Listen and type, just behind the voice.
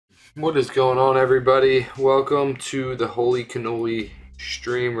What is going on, everybody? Welcome to the Holy Cannoli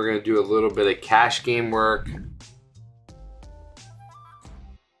stream. We're going to do a little bit of cash game work.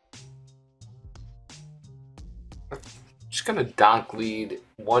 Just going to donk lead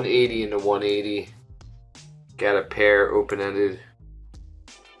 180 into 180. Got a pair open-ended.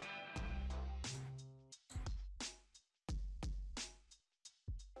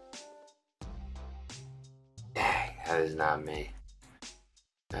 Dang, that is not me.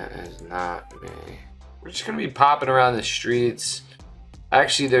 That is not me. We're just going to be popping around the streets.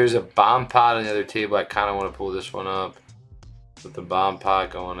 Actually, there's a bomb pot on the other table. I kind of want to pull this one up with the bomb pot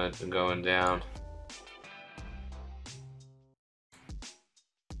going down.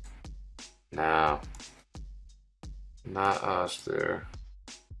 No. Not us there.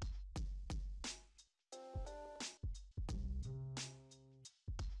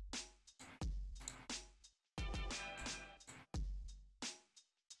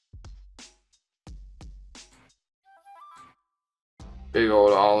 Big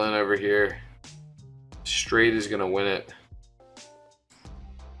old all-in over here. Straight is gonna win it.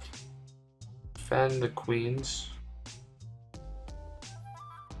 Defend the queens.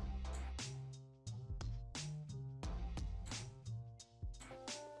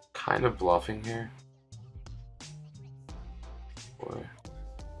 Kind of bluffing here. Boy.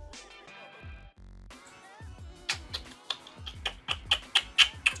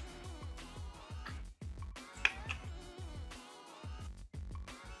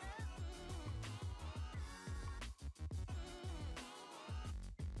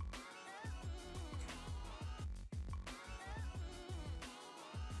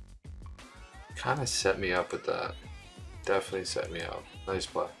 Kind of set me up with that. Definitely set me up. Nice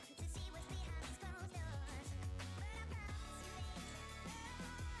play.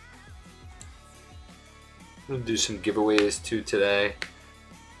 I'm gonna do some giveaways too today.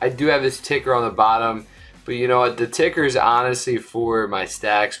 I do have this ticker on the bottom, but you know what? The ticker is honestly for my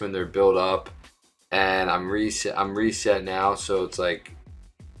stacks when they're built up, and I'm reset now, so it's like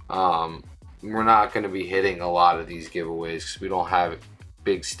we're not gonna be hitting a lot of these giveaways because we don't have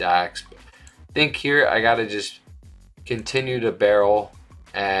big stacks. But I think here I gotta just continue to barrel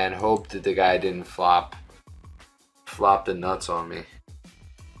and hope that the guy didn't flop the nuts on me.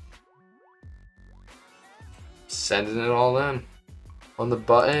 Sending it all in on the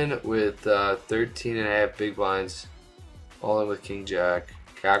button with 13 and a half big blinds, all in with king jack.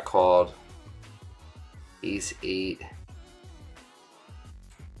 Got called. Ace 8.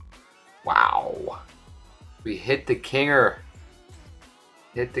 Wow, we hit the kinger,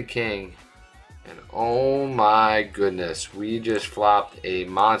 hit the king, and oh my goodness, we just flopped a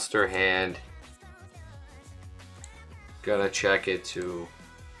monster hand. Gonna check it to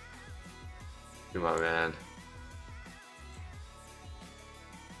my man.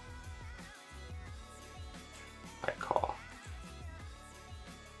 I call.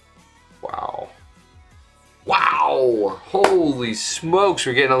 Wow. Wow! Holy smokes,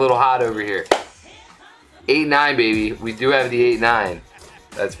 we're getting a little hot over here. 8-9, baby. We do have the 8-9.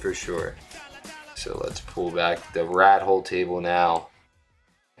 That's for sure. So let's pull back the Rathole table now.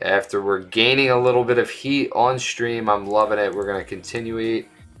 After we're gaining a little bit of heat on stream, I'm loving it. We're going to continue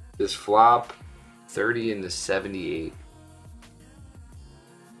this flop. 30 into 78.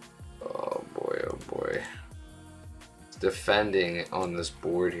 Oh boy, oh boy. It's defending on this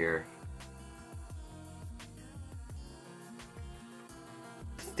board here.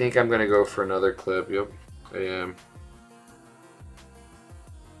 I think I'm gonna go for another clip. Yep, I am.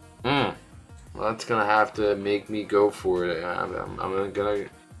 Well, that's gonna have to make me go for it. I'm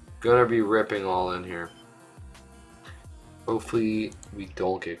gonna be ripping all in here. Hopefully we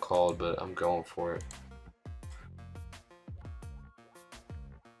don't get called, but I'm going for it.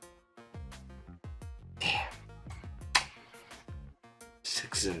 Damn.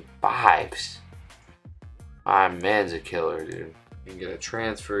 6s and 5s. My man's a killer, dude. You can get a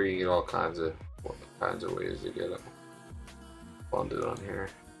transfer, you can get all kinds of ways to get it funded on here.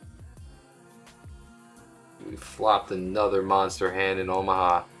 We flopped another monster hand in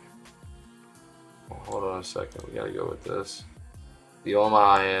Omaha. Oh, hold on a second, we gotta go with this. The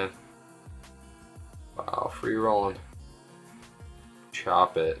Omaha hand. Wow, free rolling.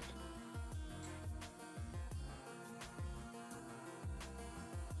 Chop it.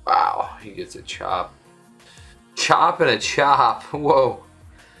 Wow, he gets a chop. Chop and a chop. Whoa.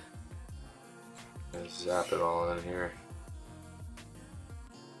 Let's zap it all in here.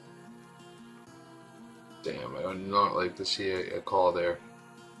 Damn, I would not like to see a call there.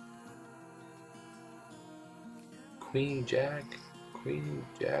 Queen Jack. Queen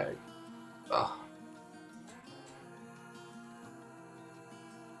Jack. Oh.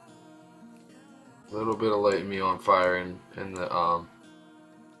 A little bit of lighting me on fire in the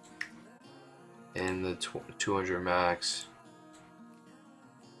 200 max.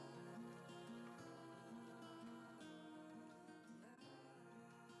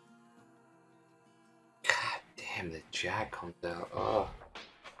 God damn, the jack comes out. Oh.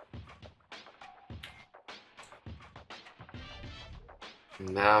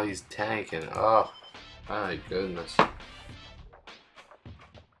 Now he's tanking. Oh, my goodness.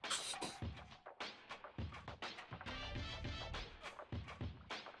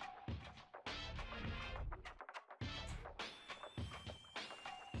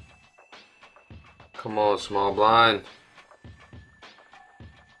 Come on, small blind.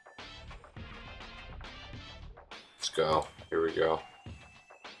 Let's go. Here we go.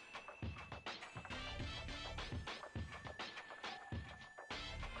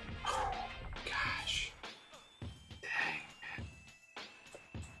 Oh, gosh. Dang.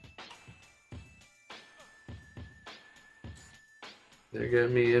 They're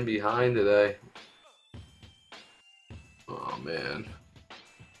getting me in behind today. Oh, man.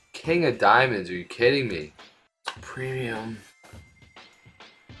 King of diamonds, are you kidding me? It's premium.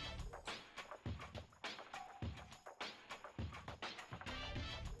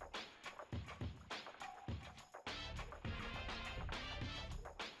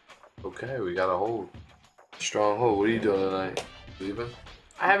 Okay, we got a hold. Strong hold. What are you doing tonight? Leaving?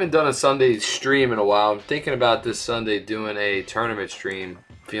 I haven't done a Sunday stream in a while. I'm thinking about this Sunday doing a tournament stream.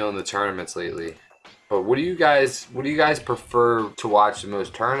 Feeling the tournaments lately. But what do you guys prefer to watch the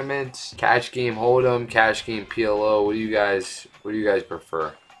most? Tournaments, cash game hold'em, cash game PLO? What do you guys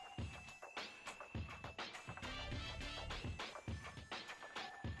prefer?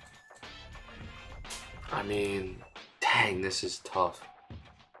 I mean, dang, this is tough.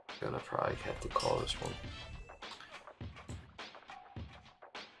 I'm gonna probably have to call this one.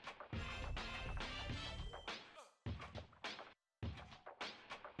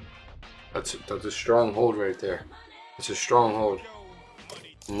 That's a strong hold right there. It's a strong hold.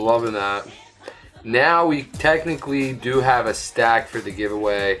 I'm loving that. Now we technically do have a stack for the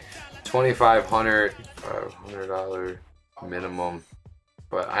giveaway. $2,500, $500 minimum.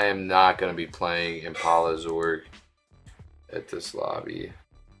 But I am not going to be playing Impala Zorg at this lobby.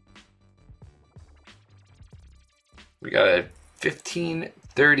 We got a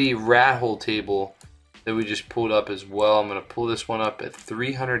 1530 Rathole table that we just pulled up as well. I'm going to pull this one up at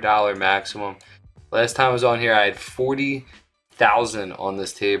 $300 maximum. Last time I was on here, I had 40,000 on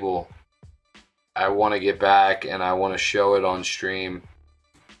this table. I want to get back and I want to show it on stream.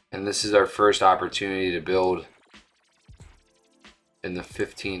 And this is our first opportunity to build in the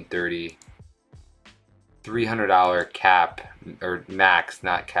 1530. $300 cap, or max,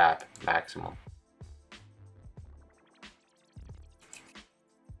 not cap, maximum.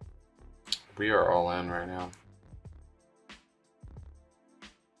 We are all in right now.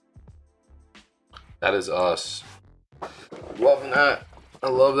 That is us. Loving that. I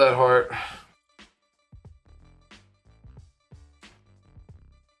love that heart.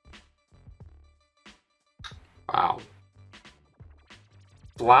 Wow.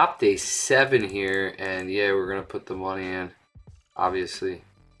 Flopped a 7 here, and yeah, we're gonna put the money in, obviously.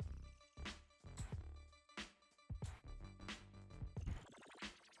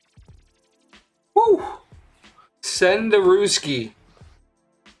 Woo! Send the Rooski.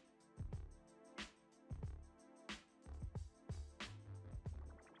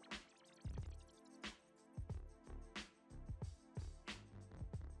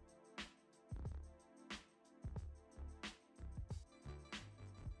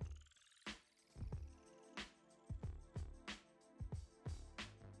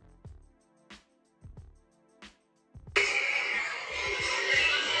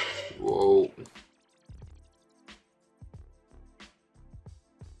 Whoa.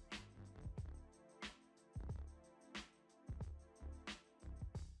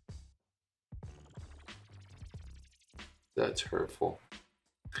 That's hurtful.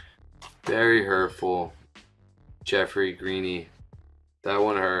 Very hurtful. Jeffrey Greeny. That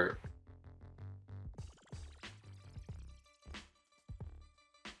one hurt.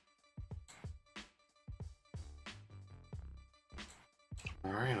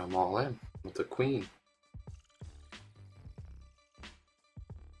 Alright, I'm all in with the queen.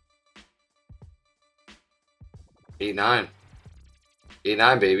 Eight, nine.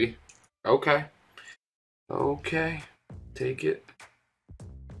 8-9, baby. Okay. Okay. Take it.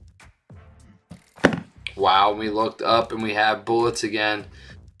 Wow, we looked up and we have bullets again.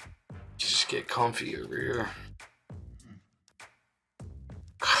 Just get comfy over here.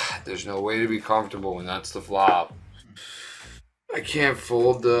 God, there's no way to be comfortable when that's the flop. I can't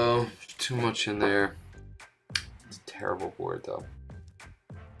fold though. Too much in there. It's a terrible board though.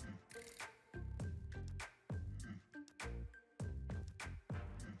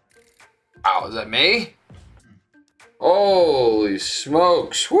 Ow, is that me? Holy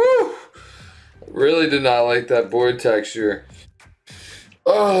smokes. Woo! Really did not like that board texture.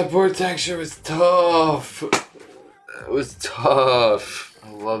 Oh, that board texture was tough. It was tough.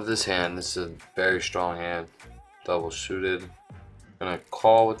 I love this hand. This is a very strong hand. Double suited. Gonna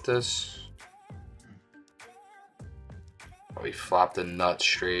call with this. We flopped a nut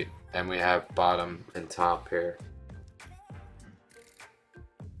straight, and we have bottom and top pair.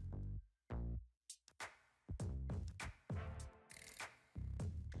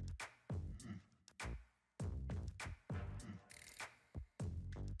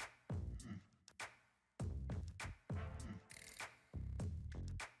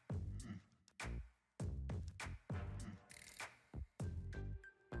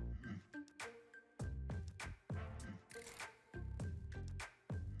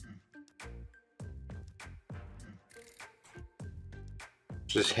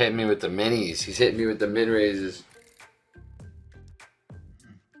 Just hitting me with the minis. He's hitting me with the mid raises.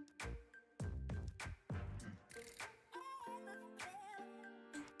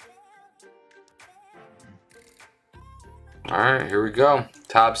 Alright, here we go.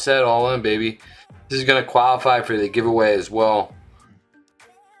 Top set, all in, baby. This is going to qualify for the giveaway as well.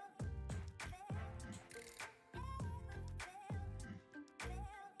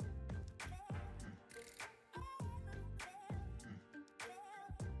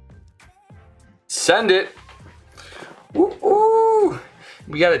 Send it. Woo-hoo.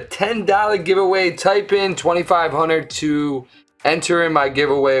 We got a $10 giveaway. Type in 2,500 to enter in my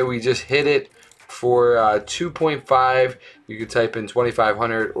giveaway. We just hit it for 2.5. You could type in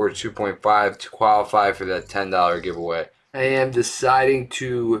 2,500 or 2.5 to qualify for that $10 giveaway. I am deciding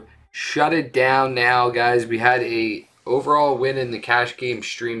to shut it down now, guys. We had a overall win in the cash game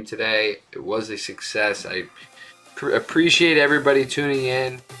stream today. It was a success. I appreciate everybody tuning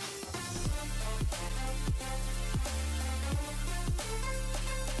in.